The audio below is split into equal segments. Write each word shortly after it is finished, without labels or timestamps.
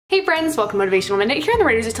Hey friends, welcome to Motivational Minute here on the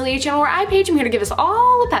Writer's Atelier channel where I, Paige, am here to give us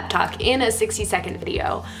all a pep talk in a 60-second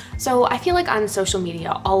video. So I feel like on social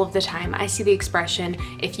media all of the time I see the expression,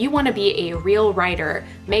 if you want to be a real writer,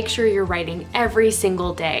 make sure you're writing every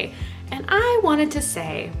single day. And I wanted to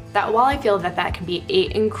say that while I feel that that can be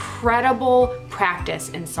an incredible practice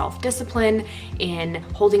in self-discipline, in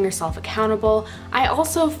holding yourself accountable, I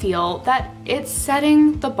also feel that it's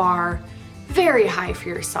setting the bar very high for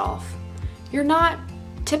yourself. You're not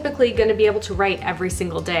typically going to be able to write every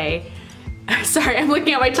single day. Sorry, I'm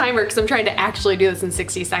looking at my timer because I'm trying to actually do this in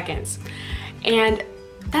 60 seconds. And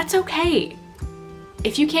that's okay.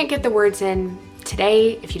 If you can't get the words in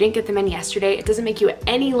today, if you didn't get them in yesterday, it doesn't make you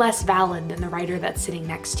any less valid than the writer that's sitting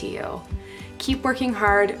next to you. Keep working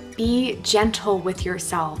hard, be gentle with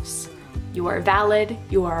yourselves. You are valid,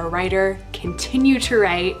 you are a writer, continue to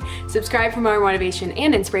write. Subscribe for more motivation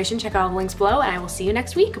and inspiration. Check out all the links below and I will see you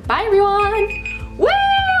next week. Bye everyone!